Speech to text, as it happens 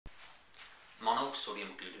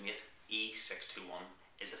Monosodium Glutamate, E621,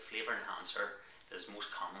 is a flavour enhancer that is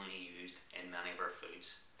most commonly used in many of our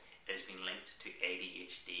foods. It has been linked to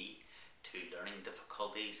ADHD, to learning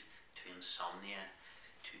difficulties, to insomnia,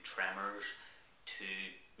 to tremors, to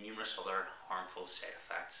numerous other harmful side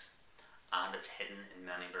effects, and it's hidden in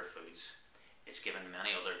many of our foods. It's given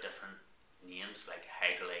many other different names like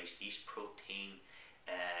hydrolyzed yeast protein,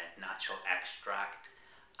 natural extract,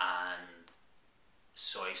 and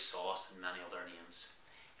soy sauce, and many other names.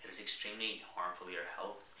 It is extremely harmful to your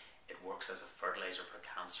health. It works as a fertiliser for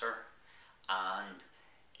cancer, and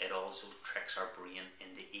it also tricks our brain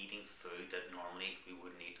into eating food that normally we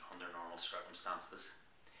wouldn't eat under normal circumstances.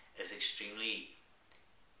 It is extremely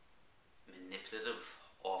manipulative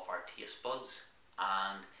of our taste buds,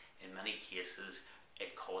 and in many cases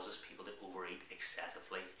it causes people to overeat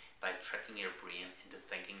excessively by tricking your brain into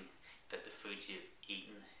thinking that the food you've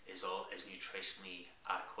eaten is nutritionally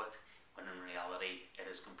adequate, when in reality it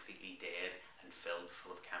is completely dead and filled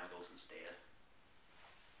full of chemicals instead.